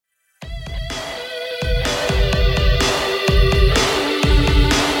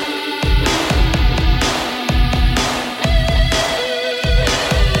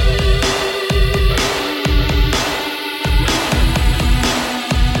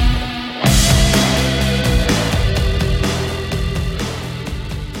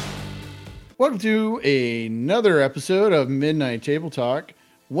Welcome to another episode of Midnight Table Talk.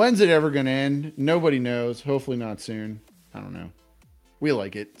 When's it ever going to end? Nobody knows. Hopefully not soon. I don't know. We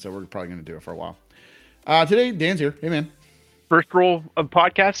like it, so we're probably going to do it for a while. Today, Dan's here. Hey, man. First rule of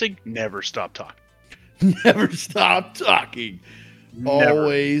podcasting, never stop talking. Never stop talking. Never.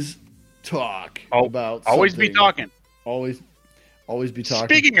 Always talk about Always something. be talking. Always be talking.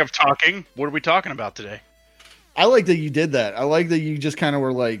 Speaking of talking, what are we talking about today? I like that you did that. I like that you just kind of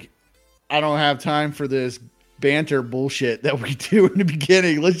were like, I don't have time for this banter bullshit that we do in the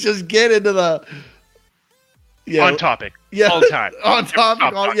beginning. Let's just get into the on topic. Yeah, all the time. On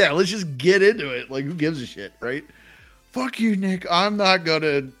topic. Yeah, let's just get into it. Like, who gives a shit, right? Fuck you, Nick. I'm not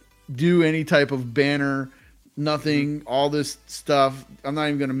gonna do any type of banner. Nothing. All this stuff. I'm not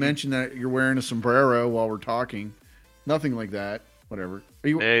even gonna mention that you're wearing a sombrero while we're talking. Nothing like that. Whatever. Are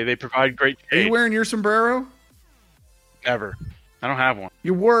you? They provide great shade. Are you wearing your sombrero? Never. I don't have one.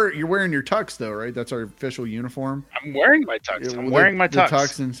 You're wearing your tux though, right? That's our official uniform. I'm wearing my tux. I'm wearing my tux. The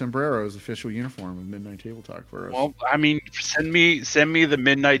tux and sombrero is official uniform of Midnight Table Talk for us. Well, I mean, send me the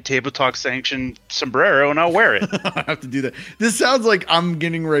Midnight Table Talk sanctioned sombrero and I'll wear it. I have to do that. This sounds like I'm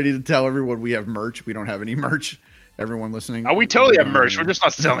getting ready to tell everyone we have merch. We don't have any merch. Everyone listening. Oh, we totally have merch. We're just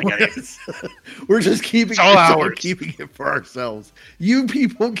not selling it. We're just keeping it for ourselves. You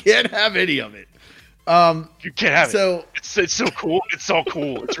people can't have any of it. You can't have it. It's so cool. It's so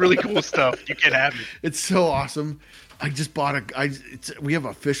cool. It's really cool stuff. You can't have it. It's so awesome. I just bought we have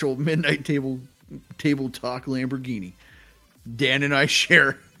official Midnight Table Talk Lamborghini. Dan and I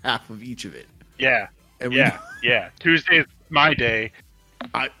share half of each of it. Yeah. Yeah. Tuesday's my day.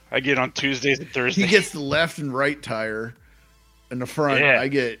 I get on Tuesdays and Thursdays. He gets the left and right tire in the front. Yeah. I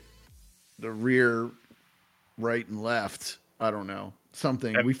get the rear, right and left. I don't know.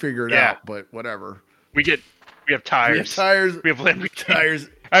 Something. We figure it out, but whatever. We have tires. We have tires. We have Lamborghini tires.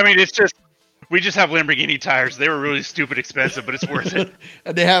 I mean, we just have Lamborghini tires. They were really stupid expensive, but it's worth it.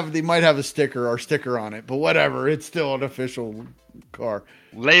 And they might have our sticker on it, but whatever. It's still an official car.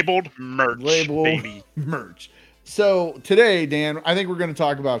 Labeled merch. Merch. So today, Dan, I think we're going to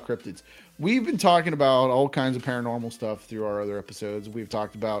talk about cryptids. We've been talking about all kinds of paranormal stuff through our other episodes. We've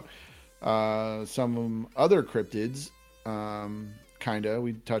talked about some other cryptids. Kinda.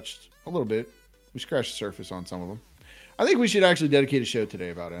 We touched a little bit. We scratched the surface on some of them. I think we should actually dedicate a show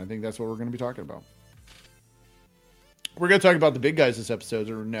today about it. I think that's what we're going to be talking about. We're going to talk about the big guys this episode,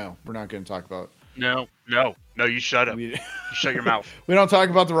 or no? We're not going to talk about. No. You shut up. You shut your mouth. We don't talk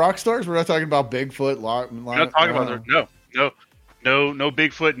about the rock stars. We're not talking about Bigfoot. We're not talking about no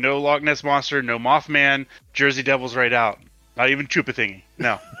Bigfoot, no Loch Ness monster, no Mothman. Jersey Devil's right out. Not even Chupa-thingy.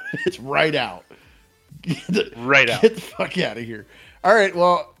 No, it's right out. Right out. Get the fuck out of here. All right.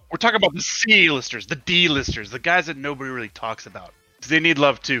 Well. We're talking about the C-listers, the D-listers, the guys that nobody really talks about. They need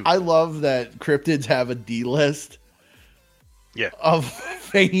love too. I love that cryptids have a D-list of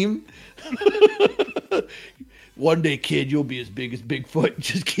fame. One day, kid, you'll be as big as Bigfoot.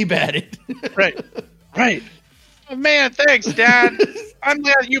 Just keep at it. Right. Oh, man, thanks, Dad. I'm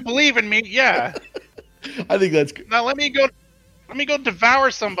glad you believe in me. Yeah. I think that's good. Now let me go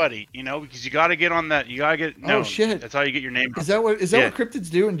devour somebody, because you got to get on that. You got to get. No, oh shit! That's how you get your name. Is that what cryptids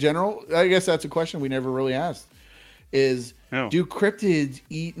do in general? I guess that's a question we never really asked. Do cryptids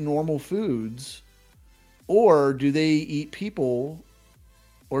eat normal foods, or do they eat people,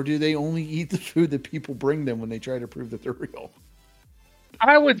 or do they only eat the food that people bring them when they try to prove that they're real?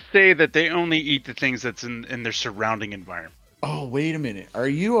 I would say that they only eat the things that's in their surrounding environment. Oh, wait a minute. Are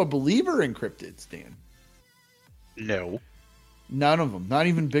you a believer in cryptids, Dan? No. None of them. Not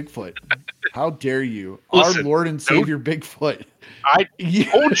even Bigfoot. How dare you? Listen, our Lord and Savior Bigfoot. I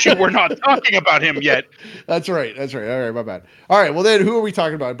told you we're not talking about him yet. That's right. All right, my bad. All right, well then, who are we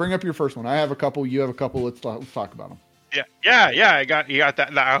talking about? Bring up your first one. I have a couple. You have a couple. Let's talk about them. Yeah. You got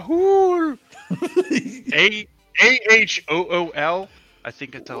that. Yahoo. AHOOL. I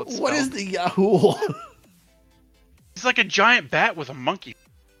think that's how it's spelled. What is the Yahoo? It's like a giant bat with a monkey.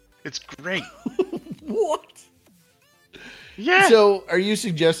 It's great. What? Yeah. So, are you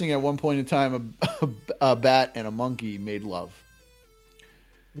suggesting at one point in time a bat and a monkey made love?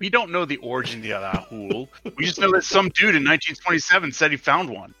 We don't know the origin of the Yahoo. We just know that some dude in 1927 said he found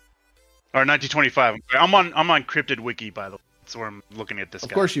one, or 1925. I'm on Cryptid Wiki, by the way. That's where I'm looking at this.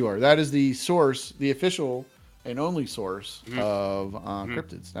 Of course you are. That is the source, the official and only source of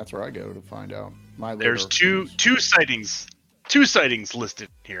cryptids. That's where I go to find out. There's two sightings listed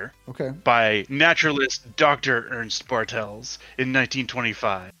here. Okay. By naturalist Dr. Ernst Bartels in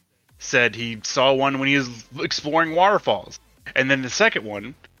 1925. Said he saw one when he was exploring waterfalls. And then the second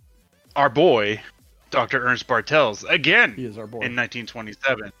one, our boy, Dr. Ernst Bartels, again, he is our boy. in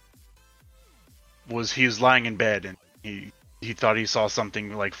 1927, was he was lying in bed and he thought he saw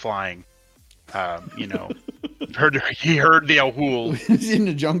something like flying. You know, he heard the Ahul. Is he in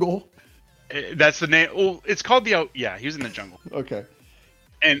the jungle? That's the name. Well, it's called the yeah. He was in the jungle. Okay.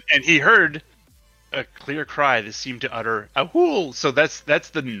 And he heard a clear cry that seemed to utter Ahul. So that's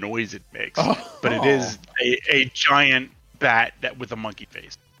the noise it makes. Oh. But it is a giant bat that with a monkey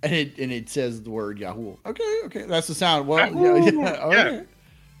face. And it says the word Yahoo. Okay, that's the sound. Well, Ahul, okay. yeah.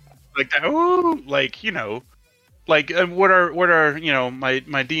 Like that. Ooh, like you know, like what are you know my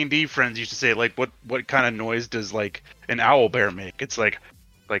D&D friends used to say, like what kind of noise does like an owl bear make? It's like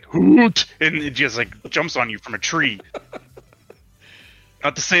hoot, and it just like jumps on you from a tree.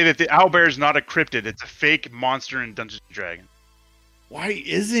 Not to say that the owlbear is not a cryptid; it's a fake monster in Dungeons and Dragons. Why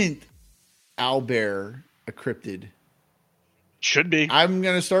isn't owlbear a cryptid? Should be. I'm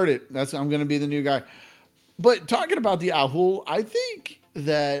gonna start it. I'm gonna be the new guy. But talking about the owl, I think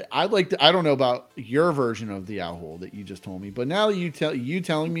that I'd like to. I don't know about your version of the owl that you just told me, but now that you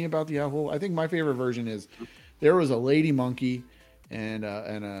telling me about the owl, I think my favorite version is there was a lady monkey and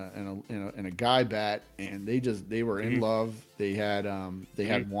a guy bat, and they were in love. They had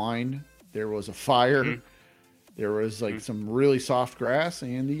wine. There was a fire. There was like some really soft grass,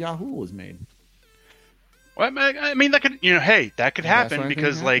 and the Yahoo was made. Well, I mean that could that could happen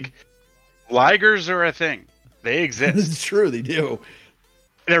because like ligers are a thing. They exist. It's true, they do.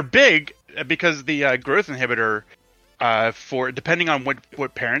 They're big because the growth inhibitor for depending on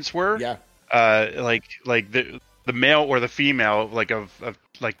what parents were. Yeah. Like the male or the female like of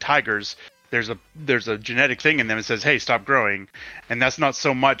like tigers, there's a genetic thing in them that says, hey, stop growing. And that's not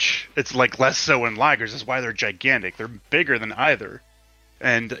so much, it's like less so in ligers. That's why they're gigantic. They're bigger than either.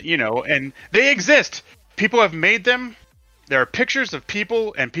 And and they exist. People have made them. There are pictures of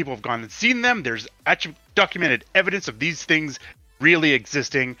people, and people have gone and seen them. There's actually documented evidence of these things really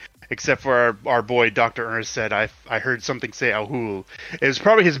existing, except for our boy Dr. Ernest said, I heard something say Ahul. It was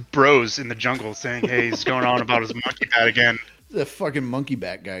probably his bros in the jungle saying, hey, he's going on about his monkey bat again. The fucking monkey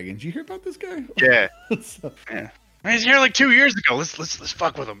bat guy again. Did you hear about this guy? Yeah. Yeah. I mean, he's here like 2 years ago. Let's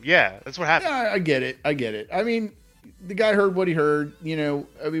fuck with him. Yeah, that's what happened. Yeah, I get it. I mean, the guy heard what he heard. I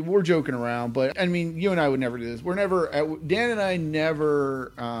mean, we're joking around, but I mean, you and I would never do this. Dan and I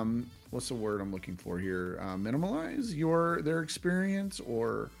never. What's the word I'm looking for here? Minimalize their experience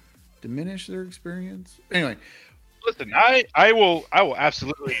or diminish their experience. Anyway, listen, I will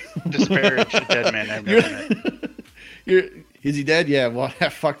absolutely disparage a dead man I've never met. Is he dead? Yeah. Well,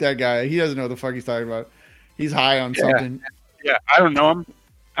 fuck that guy. He doesn't know what the fuck he's talking about. He's high on something. Yeah, I don't know him.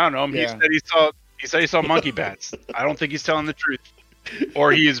 Yeah. He said he saw monkey bats. I don't think he's telling the truth,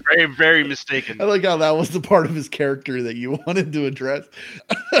 or he is very, very mistaken. I like how that was the part of his character that you wanted to address.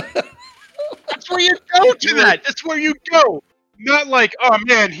 That's where you go to that. That's where you go. Not like, oh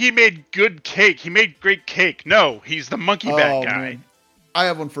man, he made good cake. He made great cake. No, he's the monkey bat guy. Man. I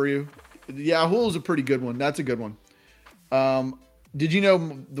have one for you. Yahoo is a pretty good one. That's a good one. Did you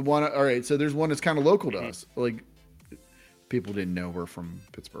know the one? All right, so there's one that's kind of local to us. Like, people didn't know we're from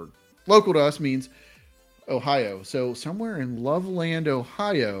Pittsburgh. Local to us means Ohio. So somewhere in Loveland,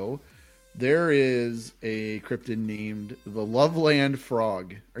 Ohio, there is a cryptid named the Loveland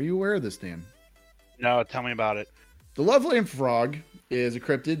Frog. Are you aware of this, Dan? No, tell me about it. The Loveland Frog is a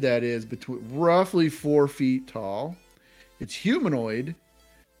cryptid that is between roughly 4 feet tall. It's humanoid.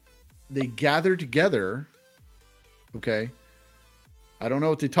 They gather together. Okay. I don't know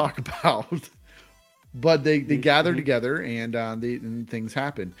what they talk about, but they gather together and things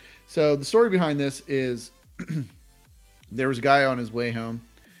happen. So the story behind this is there was a guy on his way home.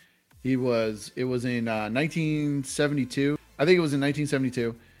 It was in 1972. I think it was in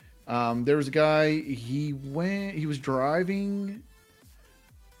 1972. There was a guy, he was driving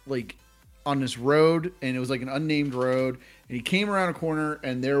like on this road, and it was like an unnamed road, and he came around a corner,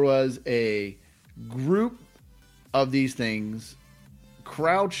 and there was a group of these things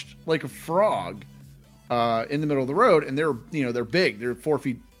crouched like a frog in the middle of the road, and they're big, they're 4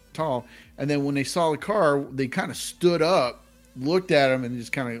 feet tall, and then when they saw the car, they kind of stood up, looked at him, and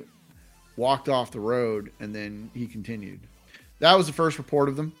just kind of walked off the road, and then he continued. That was the first report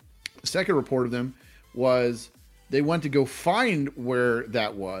of them. The second report of them was they went to go find where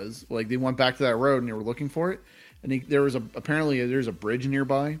that was. Like, they went back to that road and they were looking for it, and apparently there's a bridge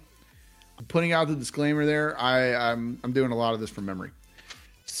nearby. I'm putting out the disclaimer there. I'm doing a lot of this from memory,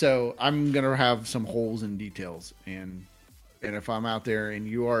 so I'm gonna have some holes in details, and if I'm out there and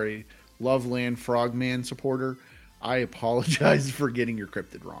you are a Loveland Frogman supporter, I apologize for getting your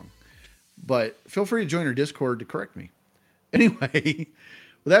cryptid wrong, but feel free to join our Discord to correct me. Anyway,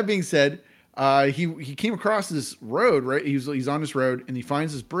 with that being said, he came across this road, right? He's on this road, and he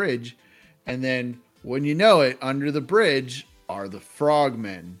finds this bridge, And then, when you know it, under the bridge are the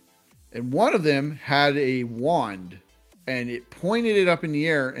frogmen. And one of them had a wand, and it pointed it up in the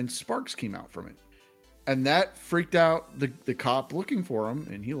air, and sparks came out from it. And that freaked out the cop looking for him,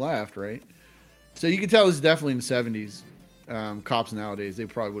 and he laughed, right? So you can tell this is definitely in the 70s. Cops nowadays, they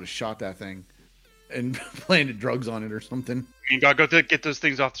probably would have shot that thing and planted drugs on it or something. You gotta go get those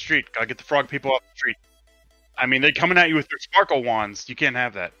things off the street. Gotta get the frog people off the street. I mean, they're coming at you with their sparkle wands. You can't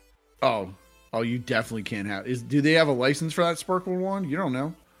have that. Oh, you definitely can't have. Do they have a license for that sparkle wand? You don't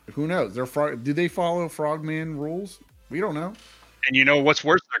know. Who knows? Do they follow frogman rules? We don't know. And you know what's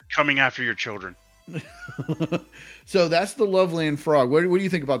worse? They're coming after your children. So that's the Loveland Frog. What do you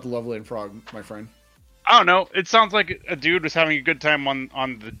think about the Loveland Frog, my friend? I don't know. It sounds like a dude was having a good time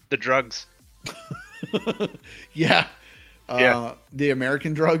on the drugs. Yeah. Yeah. The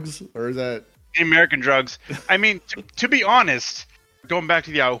American drugs? Or is that... The American drugs. I mean, to be honest, going back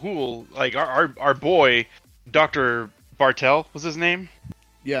to the Ahul, like our boy, Dr. Bartel was his name?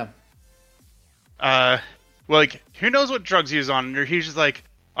 Yeah. Like, who knows what drugs he was on? Or he's just like,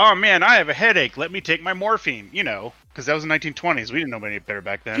 oh man, I have a headache. Let me take my morphine. You know, because that was the 1920s. We didn't know any better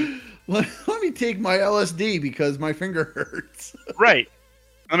back then. Let me take my LSD because my finger hurts. Right.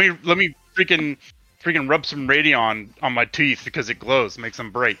 Let me freaking rub some radion on my teeth because it glows, makes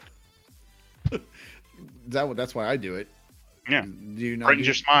them bright. That's why I do it. Yeah. Do you not brightens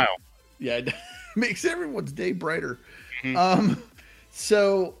your smile. Yeah, it makes everyone's day brighter. Mm-hmm.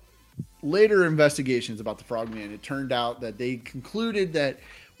 So later investigations about the Frogman, it turned out that they concluded that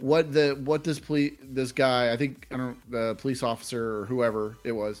what this guy, I think, the police officer or whoever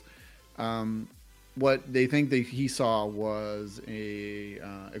it was, what they think he saw was a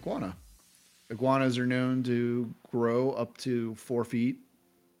iguana. Iguanas are known to grow up to 4 feet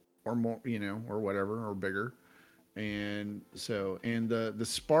or more, or whatever, or bigger. And so, the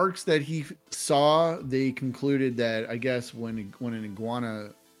sparks that he saw, they concluded that, I guess, when an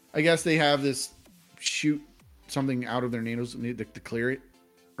iguana, I guess they have this shoot something out of their nails to clear it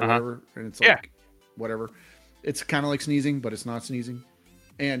or whatever. And it's like, whatever. It's kind of like sneezing, but it's not sneezing.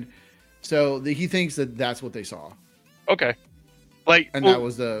 And so he thinks that that's what they saw. Okay. That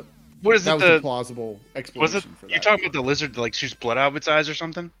was the plausible explanation for that. You're talking about the lizard that like shoots blood out of its eyes or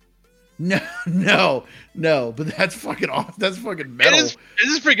something? No, but that's fucking awesome. That's fucking metal. It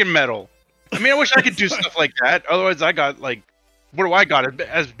is freaking metal. I mean, I wish I could do stuff like that. Otherwise, I got what do I got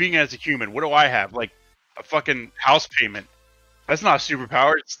as a human? What do I have? Like a fucking house payment. That's not a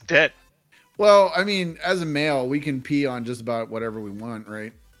superpower. It's debt. Well, I mean, as a male, we can pee on just about whatever we want,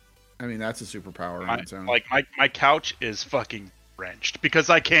 right? I mean, that's a superpower on its own. Like my couch is fucking wrenched because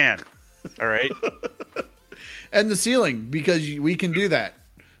I can. All right. And the ceiling, because we can do that.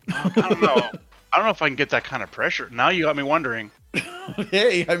 I don't know. I don't know if I can get that kind of pressure. Now you got me wondering.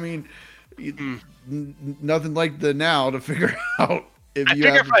 Hey, I mean, nothing like the now to figure out if you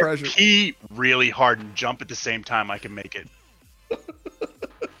have the pressure. If I pee really hard and jump at the same time, I can make it.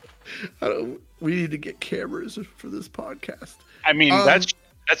 We need to get cameras for this podcast. I mean, that's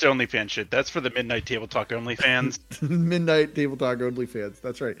OnlyFans shit. That's for the Midnight Table Talk OnlyFans. Midnight Table Talk OnlyFans.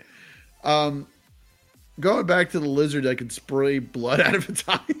 That's right. Going back to the lizard that can spray blood out of its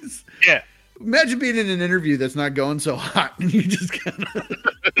eyes. Yeah. Imagine being in an interview that's not going so hot and you just kind of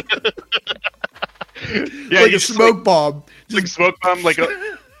like a smoke bomb. Like smoke bomb, like a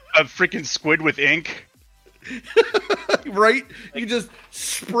freaking squid with ink. Right? You just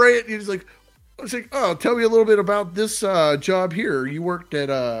spray it. You're just like, it's like, oh, tell me a little bit about this job here. You worked at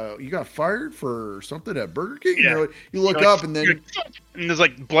you got fired for something at Burger King. Yeah. You look up and then there's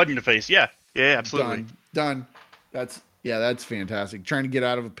like blood in the face. Yeah, absolutely. Done. That's fantastic. Trying to get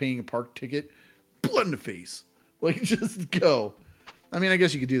out of paying a park ticket, blood in the face. Like, just go. I mean, I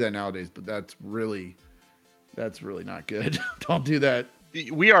guess you could do that nowadays, but that's really not good. Don't do that.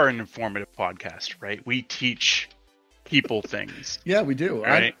 We are an informative podcast, right? We teach people things. Yeah, we do.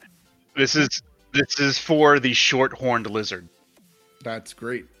 Right. This is for the short-horned lizard. That's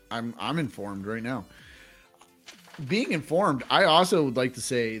great. I'm informed right now. Being informed, I also would like to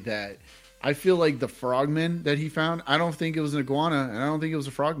say that I feel like the frogman that he found, I don't think it was an iguana, and I don't think it was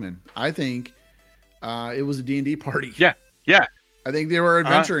a frogman. I think it was a D&D party. Yeah. I think they were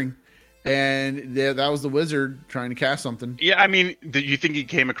adventuring, and that was the wizard trying to cast something. Yeah, I mean, do you think he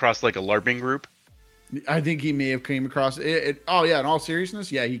came across like a LARPing group? I think he may have came across it. Oh, yeah, in all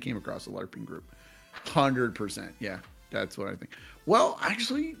seriousness, yeah, he came across a LARPing group. 100%. Yeah, that's what I think. Well,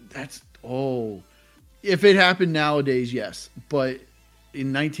 actually, if it happened nowadays, yes. But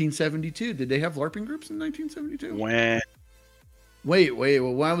in 1972, did they have LARPing groups in 1972? When? Wait.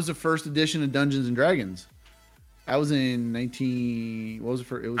 Well, when was the first edition of Dungeons and Dragons? That was in 19. What was it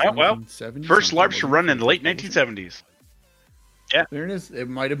for? It was well, 1970. first LARPs were run in the late 1970s. Yeah, there it is. It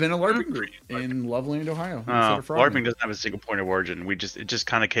might have been a LARPing group in Loveland, Ohio. Instead of LARPing doesn't have a single point of origin. It just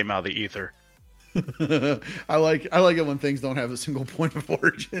kind of came out of the ether. I like it when things don't have a single point of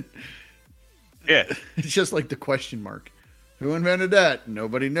origin. Yeah, it's just like the question mark. Who invented that?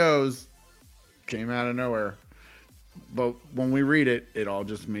 Nobody knows. Came out of nowhere. But when we read it, it all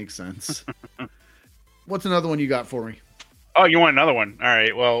just makes sense. What's another one you got for me? Oh, you want another one? All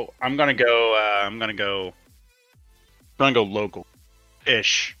right. Well, I'm gonna go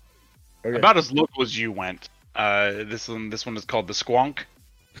local-ish. Okay. About as local as you went. This one is called the Squonk.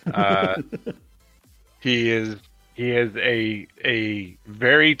 He is a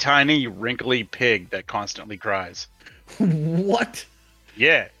very tiny, wrinkly pig that constantly cries. What?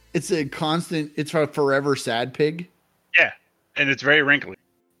 Yeah. It's a forever sad pig? Yeah. And it's very wrinkly.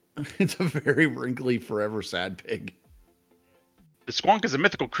 It's a very wrinkly, forever sad pig. The Squonk is a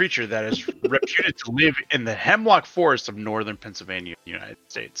mythical creature that is reputed to live in the hemlock forests of northern Pennsylvania, United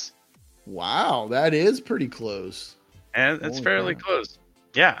States. Wow, that is pretty close. And it's fairly close.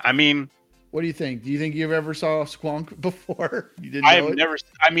 Yeah, I mean... What do you think? Do you think you've ever saw a Squonk before? You didn't know it? Never...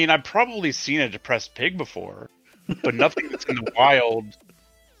 I mean, I've probably seen a depressed pig before, but nothing that's in the wild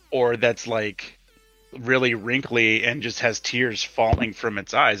or that's like really wrinkly and just has tears falling from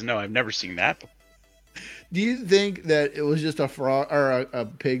its eyes. No, I've never seen that before. Do you think that it was just a frog or a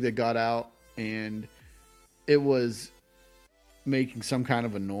pig that got out and it was making some kind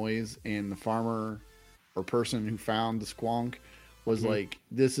of a noise, and the farmer or person who found the Squonk was like,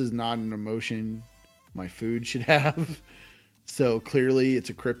 "This is not an emotion my food should have," so clearly it's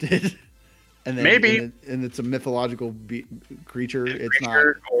a cryptid, and then maybe and it's a mythological creature. It's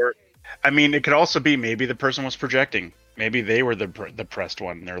not. Or, I mean, it could also be maybe the person was projecting. Maybe they were the depressed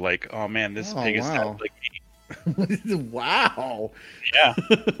one. They're like, "Oh man, this pig is like me." Wow. Yeah.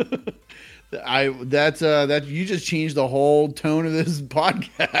 That you just changed the whole tone of this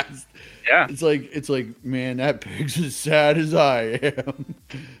podcast. Yeah. It's like, man, that pig's as sad as I am.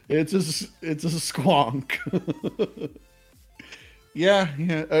 It's a Squonk. Yeah.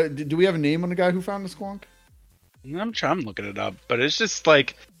 Do we have a name on the guy who found the Squonk? I'm looking it up, but it's just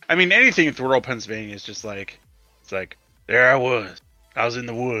like, I mean, anything in rural Pennsylvania is just like, it's like, there I was in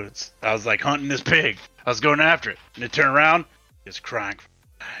the woods. I was like hunting this pig. I was going after it. And it turned around, just crying for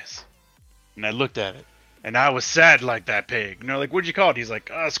eyes. And I looked at it. And I was sad like that pig. And they're like, what'd you call it? He's like,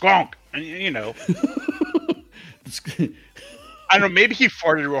 Squonk. And you know. I don't know, maybe he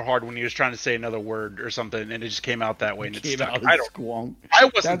farted real hard when he was trying to say another word or something, and it just came out that way, and it stuck. Squonk.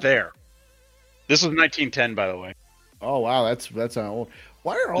 I wasn't there. This was 1910, by the way. Oh wow, that's old.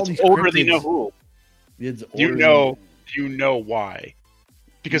 Why are all these older cryptids? Than you know who? You know why?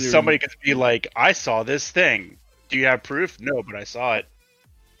 Because somebody could be like, I saw this thing. Do you have proof? No, but I saw it.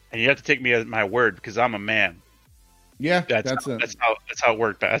 And you have to take me as my word because I'm a man. Yeah, that's how it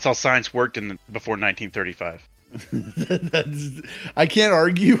worked. That's how science worked before 1935. I can't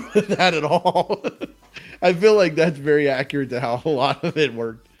argue with that at all. I feel like that's very accurate to how a lot of it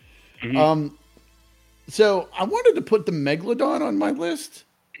worked. Mm-hmm. So I wanted to put the megalodon on my list.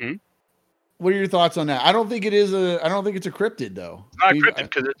 Mm-hmm. What are your thoughts on that? I don't think it's a cryptid though. It's not a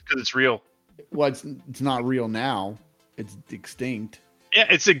cryptid because it's real. Well, it's not real now. It's extinct. Yeah,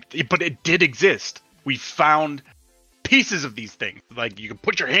 but it did exist. We found pieces of these things. Like you can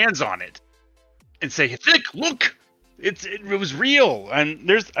put your hands on it and say, look, it was real. And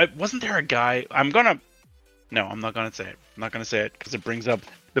wasn't there a guy? I'm not gonna say it. I'm not gonna say it because it brings up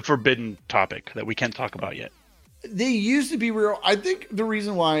the forbidden topic that we can't talk about yet. They used to be real. I think the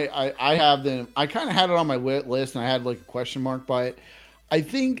reason why I have them, I kind of had it on my list and I had like a question mark by it. I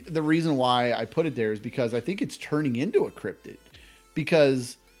think the reason why I put it there is because I think it's turning into a cryptid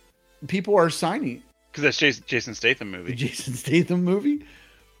because people are signing. Because that's Jason Statham movie. The Jason Statham movie?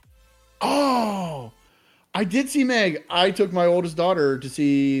 Oh, I did see Meg. I took my oldest daughter to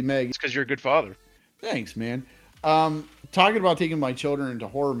see Meg. It's because you're a good father. Thanks, man. Talking about taking my children into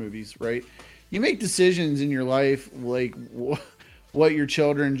horror movies, right? You make decisions in your life, like what your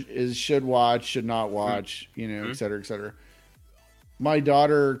children should watch, should not watch, et cetera, et cetera. My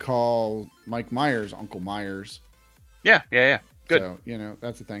daughter called Mike Myers Uncle Myers. Yeah. Good. So,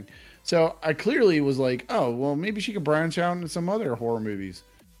 that's the thing. So I clearly was like, oh, well, maybe she could branch out into some other horror movies.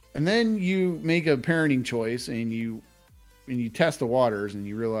 And then you make a parenting choice and you test the waters and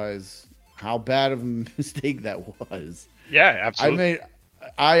you realize how bad of a mistake that was. Yeah, absolutely.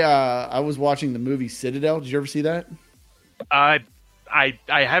 I was watching the movie Citadel. Did you ever see that? I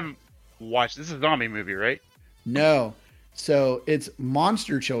haven't watched. This is a zombie movie, right? No. So it's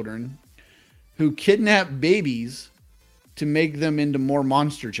monster children who kidnap babies to make them into more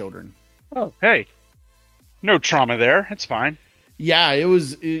monster children. Oh, hey, no trauma there. It's fine. Yeah,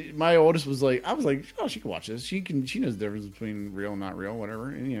 my oldest was like, I was like, oh, she can watch this. She knows the difference between real and not real, whatever.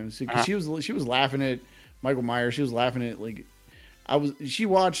 And she was laughing at Michael Myers. She was laughing at she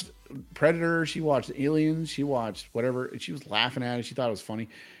watched Predator. She watched Aliens. She watched whatever. And she was laughing at it. She thought it was funny.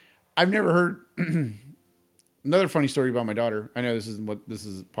 I've never heard another funny story about my daughter. I know this isn't what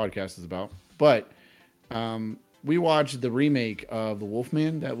podcast is about, but we watched the remake of The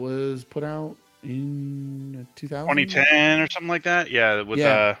Wolfman that was put out in 2000? 2010 or something like that. Yeah, with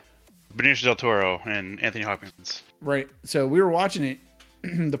Benicio del Toro and Anthony Hopkins. Right. So we were watching it.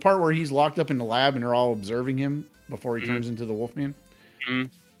 The part where he's locked up in the lab and they're all observing him before he turns into the Wolfman.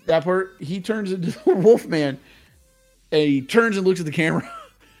 Mm-hmm. That part, he turns into the Wolfman and he turns and looks at the camera.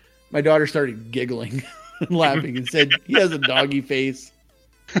 My daughter started giggling and laughing and said, he has a doggy face.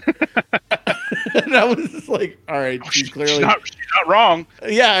 And I was just like, all right, she's not wrong.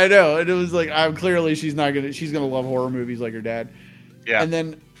 Yeah, I know. And it was like, she's gonna love horror movies like her dad. Yeah. And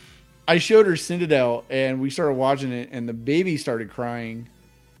then I showed her Citadel and we started watching it and the baby started crying.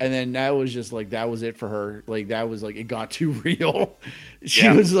 And then that was just like, that was it for her. Like, that was like, it got too real. She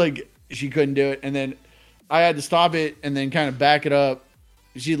was like, she couldn't do it. And then I had to stop it and then kind of back it up.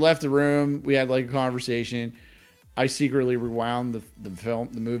 She left the room. We had like a conversation. I secretly rewound the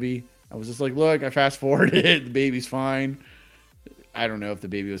movie. I was just like, look, I fast forwarded it. The baby's fine. I don't know if the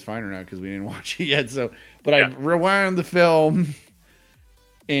baby was fine or not because we didn't watch it yet. But I rewound the film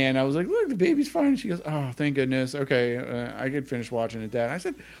and I was like, look, the baby's fine. She goes, oh, thank goodness. Okay. I could finish watching it, Dad. I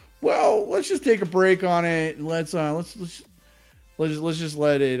said, well, let's just take a break on it. And let's just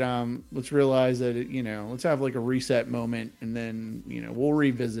let it, let's realize that let's have like a reset moment and then, we'll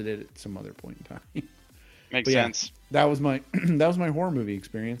revisit it at some other point in time. Makes sense. That was my horror movie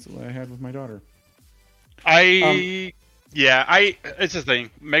experience that I had with my daughter. It's the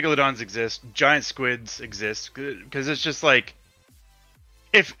thing. Megalodons exist. Giant squids exist because it's just like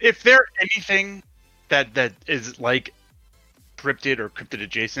if they're anything that is like cryptid or cryptid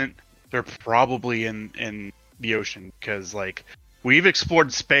adjacent, they're probably in the ocean because like we've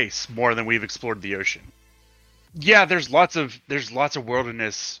explored space more than we've explored the ocean. Yeah, there's lots of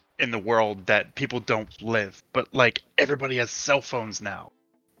wilderness in the world that people don't live, but like everybody has cell phones now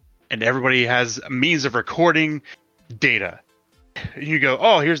and everybody has a means of recording data. And you go,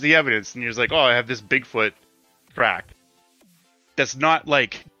 oh, here's the evidence, and you're just like, oh, I have this Bigfoot track. That's not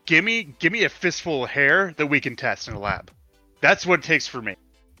like give me a fistful of hair that we can test in a lab. That's what it takes for me.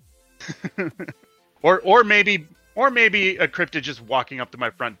 or maybe a cryptid just walking up to my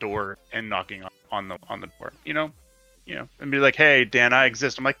front door and knocking on the door, and be like, "Hey, Dan, I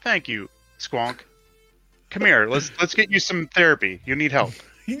exist." I'm like, "Thank you, Squonk. Come here. Let's get you some therapy. You need help.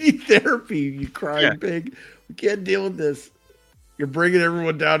 You need therapy, you crying pig. We can't deal with this. You're bringing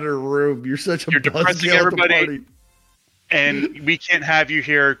everyone down to a room. You're depressing everybody, and we can't have you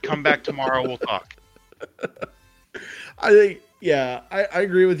here. Come back tomorrow. We'll talk." I think, I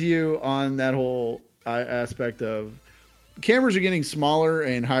agree with you on that whole aspect of cameras are getting smaller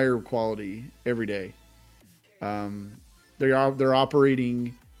and higher quality every day. They're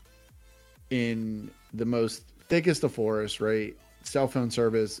operating in the most thickest of forests, right? Cell phone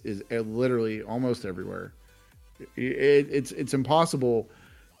service is literally almost everywhere. It's impossible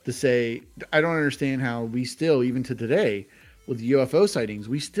to say. I don't understand how we still, even to today, with UFO sightings,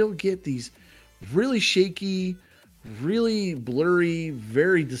 we still get these really shaky, really blurry,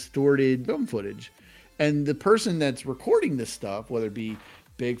 very distorted film footage. And the person that's recording this stuff, whether it be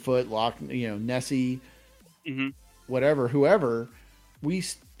Bigfoot, Nessie, whatever, whoever,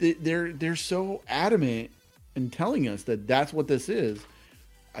 they're so adamant in telling us that that's what this is.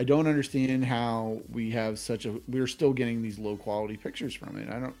 I don't understand how we're still getting these low quality pictures from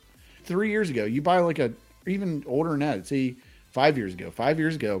it. 3 years ago, you buy like even older than that, say 5 years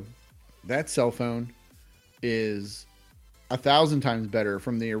ago, that cell phone is 1,000 times better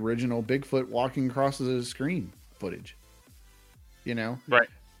from the original Bigfoot walking across the screen footage, Right.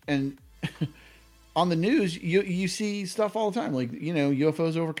 And on the news, you see stuff all the time, like,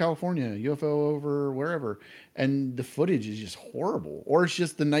 UFOs over California, UFO over wherever. And the footage is just horrible. Or it's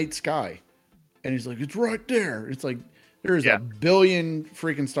just the night sky. And he's like, it's right there. It's like, there's a billion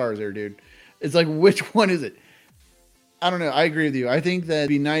freaking stars there, dude. It's like, which one is it? I don't know. I agree with you. I think that it'd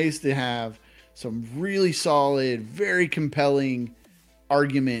be nice to have some really solid, very compelling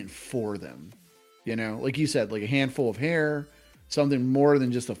argument for them. Like you said, like a handful of hair, something more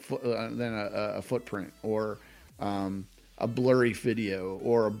than just a footprint, or a blurry video,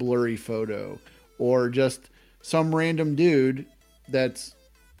 or a blurry photo, or just some random dude that's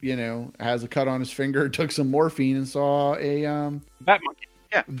has a cut on his finger, took some morphine, and saw a Bat monkey.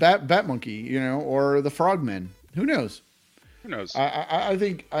 Yeah. bat monkey, or the frogmen. Who knows? Who knows? I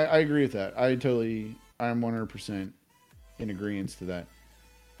think I agree with that. I'm 100% in agreement to that.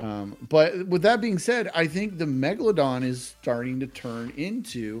 But with that being said, I think the megalodon is starting to turn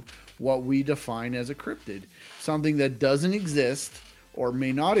into what we define as a cryptid, something that doesn't exist or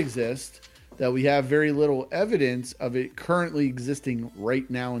may not exist, that we have very little evidence of it currently existing right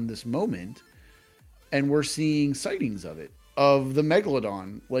now in this moment. And we're seeing sightings of the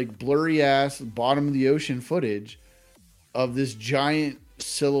megalodon, like blurry ass bottom of the ocean footage of this giant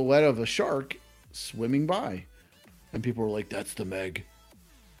silhouette of a shark swimming by. And people were like, that's the Meg.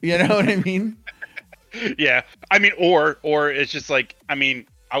 You know what I mean? Yeah. I mean, or it's just like, I mean,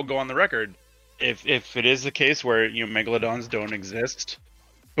 I'll go on the record. If it is the case where, megalodons don't exist,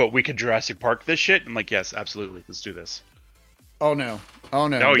 but we could Jurassic Park this shit, I'm like, yes, absolutely. Let's do this. Oh, no. Oh,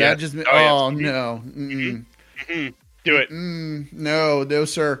 no. Oh, yeah. Just, yes. No. Mm-hmm. Do it. No,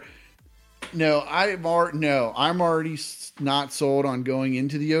 sir. No, I'm already not sold on going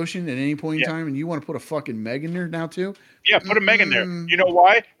into the ocean at any point in time, and you want to put a fucking Meg in there now, too? Yeah, put a Meg in there. You know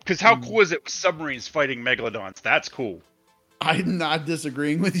why? Because how cool is it with submarines fighting megalodons? That's cool. I'm not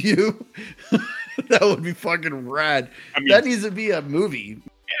disagreeing with you. That would be fucking rad. I mean, that needs to be a movie.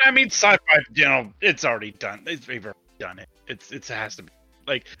 Yeah, I mean, sci-fi, it's already done. They've already done it. It has to be.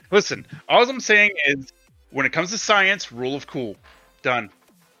 Like, listen, all I'm saying is, when it comes to science, rule of cool. Done.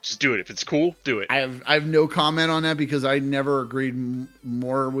 Just do it. If it's cool, do it. I have no comment on that because I never agreed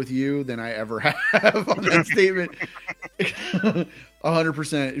more with you than I ever have on that statement.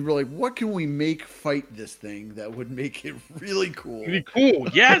 100%. We're like, what can we make fight this thing that would make it really cool? Really cool,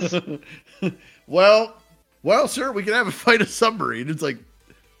 yes. well, sir, we can have a fight a submarine. It's like,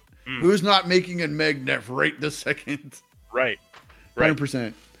 who's not making a Meg right this second? Right.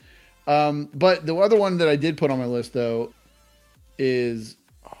 100%. But the other one that I did put on my list, though, is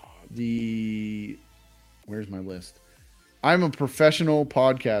where's my list? I'm a professional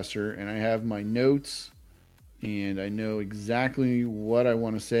podcaster and I have my notes and I know exactly what I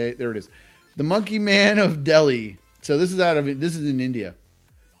want to say. There it is. The Monkey Man of Delhi. So this is in India.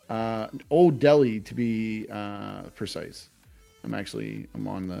 Old Delhi to be precise. I'm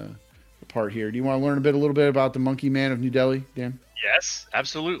on the part here. Do you want to learn a little bit about the Monkey Man of New Delhi, Dan? Yes,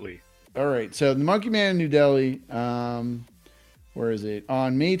 absolutely. All right. So the Monkey Man of New Delhi, where is it?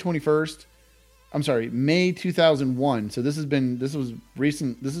 On May 21st. I'm sorry, May 2001. So this was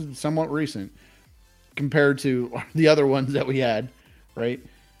recent. This is somewhat recent compared to the other ones that we had, right?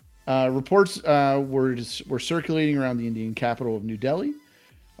 Reports were circulating around the Indian capital of New Delhi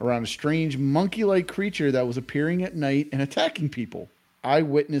around a strange monkey-like creature that was appearing at night and attacking people.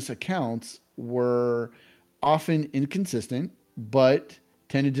 Eyewitness accounts were often inconsistent, but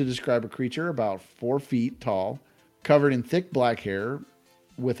tended to describe a creature about 4 feet tall, covered in thick black hair,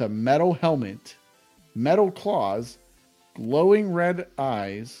 with a metal helmet, metal claws, glowing red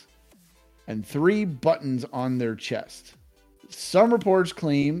eyes, and 3 buttons on their chest. Some reports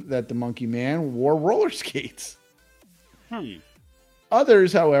claim that the Monkey Man wore roller skates.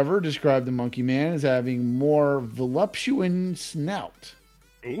 Others, however, describe the Monkey Man as having more voluptuous snout.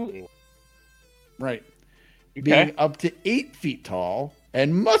 Ooh. Right. Okay. Being up to 8 feet tall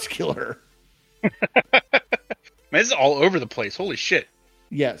and muscular. Man, this is all over the place. Holy shit.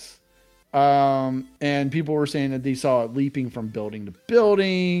 Yes. And people were saying that they saw it leaping from building to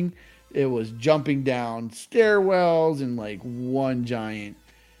building. It was jumping down stairwells in like one giant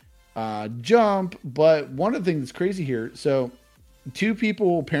jump. But one of the things that's crazy here, so 2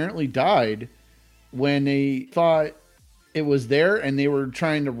 people apparently died when they thought it was there and they were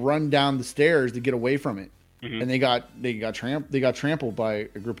trying to run down the stairs to get away from it. Mm-hmm. And they got trampled by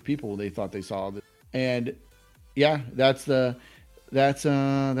a group of people they thought they saw. And yeah, that's the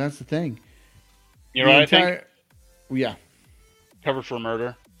thing. You know what I think? Yeah. Covered for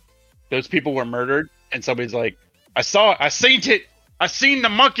murder. Those people were murdered, and somebody's like, I seen it. I seen the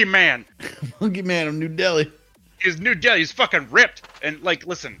Monkey Man. Monkey Man of New Delhi. He's New Delhi. He's fucking ripped. And like,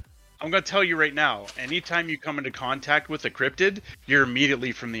 listen, I'm gonna tell you right now. Anytime you come into contact with a cryptid, you're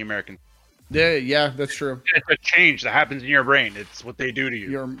immediately from the American. Yeah, that's true. It's a change that happens in your brain. It's what they do to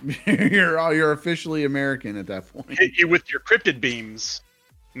you. You're officially American at that point. Hit you with your cryptid beams,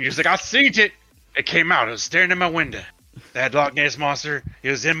 and you're just like, I seen it. It came out. It was staring in my window. That Loch Ness monster. It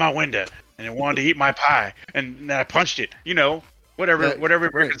was in my window, and it wanted to eat my pie, and I punched it. You know, whatever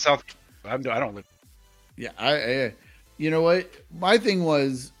American South. I don't live. Yeah, I you know what? My thing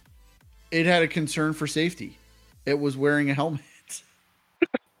was, it had a concern for safety. It was wearing a helmet.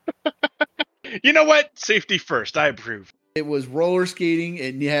 You know what? Safety first. I approve. It was roller skating.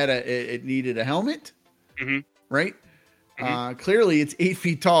 It needed a helmet, right? Clearly, it's 8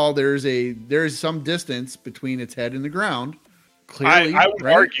 feet tall. There's some distance between its head and the ground. Clearly, I would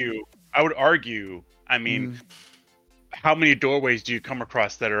right? argue. I mean, how many doorways do you come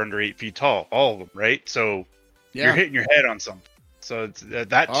across that are under 8 feet tall? All of them, right? So you're hitting your head on something. So it's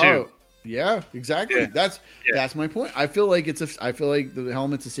that too. Oh, yeah, exactly. Yeah. That's my point. I feel like the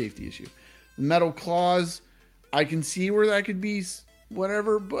helmet's a safety issue. Metal claws, I can see where that could be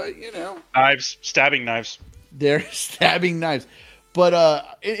whatever, but stabbing knives. They're stabbing knives.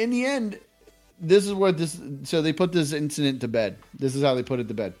 But in the end, so they put this incident to bed. This is how they put it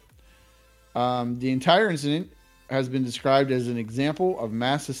to bed. The entire incident has been described as an example of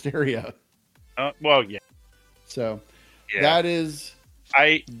mass hysteria. Well, yeah. So that is.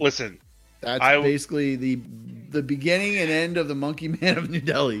 Listen. That's basically the beginning and end of the Monkey Man of New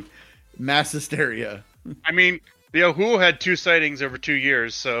Delhi. Mass hysteria. I mean, the Ahul had 2 sightings over 2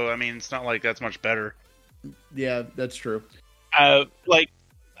 years, so I mean, it's not like that's much better. Yeah, that's true. I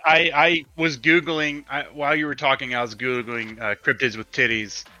was Googling while you were talking. I was Googling cryptids with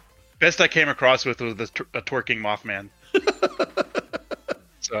titties. Best I came across with was a twerking Mothman.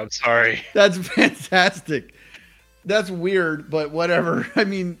 So I'm sorry. That's fantastic. That's weird, but whatever. I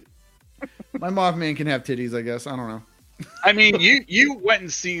mean, my Mothman can have titties, I guess. I don't know. I mean, you went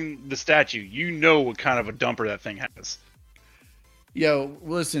and seen the statue. You know what kind of a dumper that thing has. Yo,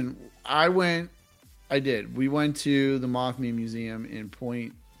 listen, I did. We went to the Mothman Museum in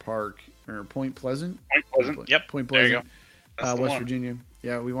Point Pleasant. Point Pleasant. Yep. Point Pleasant. There you go. West Virginia.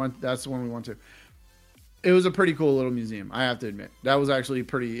 Yeah, that's the one we went to. It was a pretty cool little museum, I have to admit. That was actually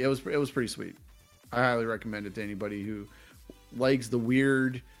pretty. It was pretty sweet. I highly recommend it to anybody who likes the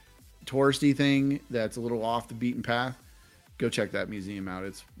weird touristy thing that's a little off the beaten path. Go check that museum out.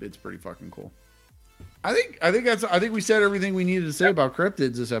 It's pretty fucking cool. I think we said everything we needed to say about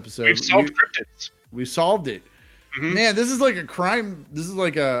cryptids this episode. We've solved cryptids. We solved it. Mm-hmm. Man, this is like a crime. This is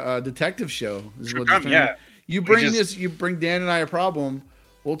like a detective show. This is what You bring Dan and I a problem.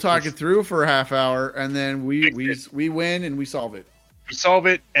 We'll talk it through for a half hour, and then we win and we solve it. We solve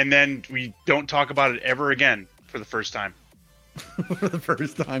it, and then we don't talk about it ever again for the first time. For the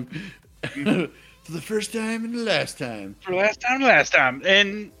first time. For the first time and the last time. For the last time.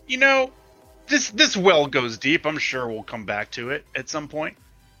 And, this well goes deep. I'm sure we'll come back to it at some point.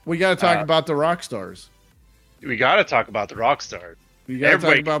 We got to talk about the rock stars. We got to talk about the rock stars. We got to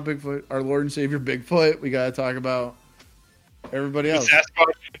talk about Bigfoot, our Lord and Savior Bigfoot. We got to talk about everybody else.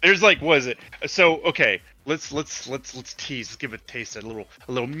 There's what is it? So, okay, let's tease. Let's give it a taste, a little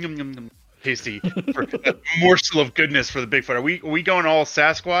tasty for a morsel of goodness for the Bigfoot. Are we going all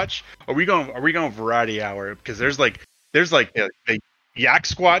Sasquatch? Are we going variety hour? Because there's the Yak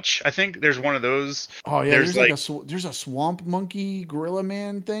Squatch. I think there's one of those. Oh yeah, there's a swamp monkey gorilla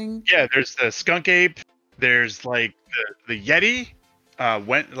man thing. Yeah, there's the skunk ape. There's the Yeti.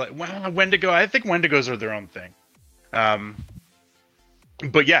 Wendigo. I think Wendigos are their own thing.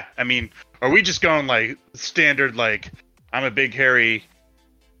 But yeah, I mean, are we just going standard I'm a big hairy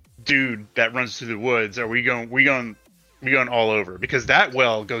dude that runs through the woods? Are we going all over? Because that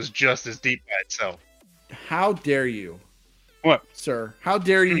well goes just as deep by itself. How dare you? What? Sir, how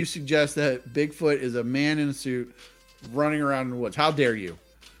dare you suggest that Bigfoot is a man in a suit running around in the woods? How dare you?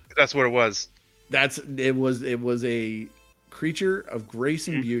 That's what it was. It was a creature of grace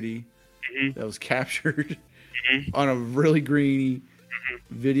and beauty that was captured on a really grainy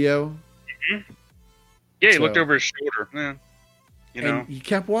video. Yeah, he looked over his shoulder. Yeah. And he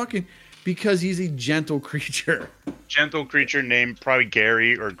kept walking because he's a gentle creature. Gentle creature named probably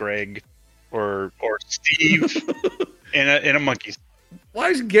Gary or Greg or Steve in a monkey. Why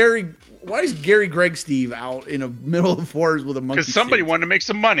is Gary Greg Steve out in the middle of the forest with a monkey? Because somebody wanted to make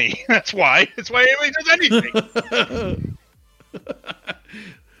some money. That's why. That's why anybody does anything.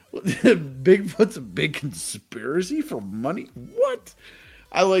 Bigfoot's a big conspiracy for money? What?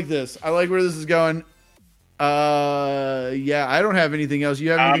 I like this. I like where this is going. Yeah, I don't have anything else.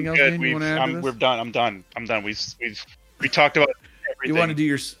 You have anything else you want to add to this? We're done. I'm done. We talked about everything. You want to do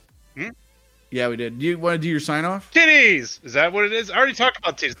your... Yeah, we did. Do you want to do your sign off? Titties! Is that what it is? I already talked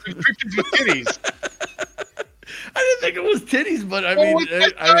about titties. Cryptids with titties. I didn't think it was titties, but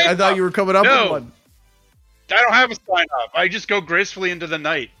I thought you were coming up with one. I don't have a sign off. I just go gracefully into the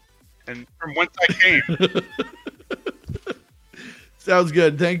night and from whence I came. Sounds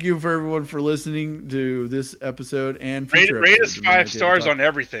good. Thank you for everyone for listening to this episode and rate us 5 stars on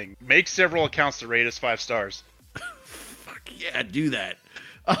everything. Make several accounts to rate us 5 stars. Fuck yeah, do that.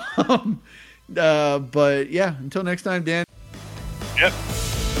 But yeah, until next time, Dan. Yep.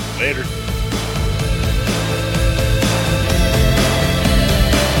 Later.